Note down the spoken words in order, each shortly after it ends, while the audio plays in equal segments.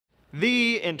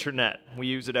The internet. We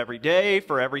use it every day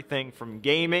for everything from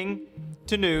gaming,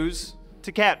 to news,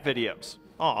 to cat videos.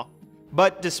 Aw.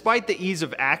 But despite the ease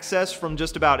of access from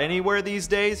just about anywhere these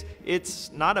days, it's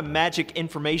not a magic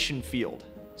information field.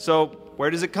 So where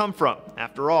does it come from?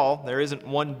 After all, there isn't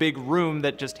one big room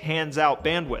that just hands out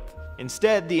bandwidth.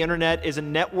 Instead, the internet is a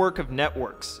network of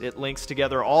networks. It links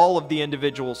together all of the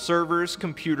individual servers,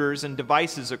 computers, and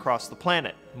devices across the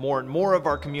planet. More and more of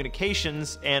our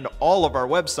communications and all of our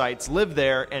websites live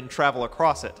there and travel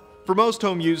across it. For most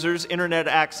home users, internet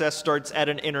access starts at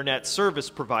an internet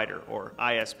service provider, or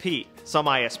ISP. Some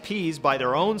ISPs buy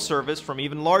their own service from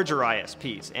even larger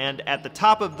ISPs, and at the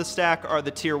top of the stack are the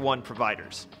Tier 1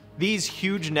 providers. These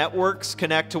huge networks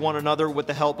connect to one another with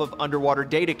the help of underwater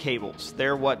data cables.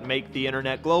 They're what make the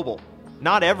internet global.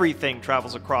 Not everything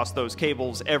travels across those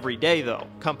cables every day, though.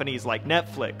 Companies like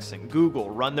Netflix and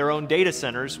Google run their own data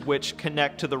centers, which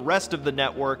connect to the rest of the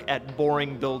network at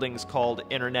boring buildings called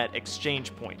internet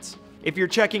exchange points. If you're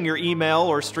checking your email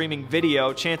or streaming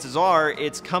video, chances are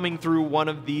it's coming through one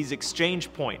of these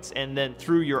exchange points and then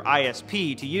through your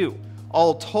ISP to you.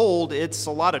 All told, it's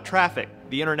a lot of traffic.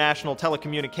 The International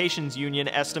Telecommunications Union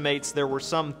estimates there were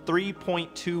some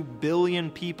 3.2 billion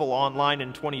people online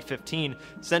in 2015,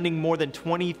 sending more than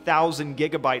 20,000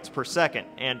 gigabytes per second,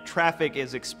 and traffic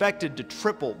is expected to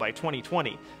triple by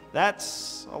 2020.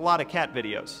 That's a lot of cat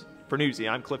videos. For Newsy,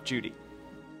 I'm Cliff Judy.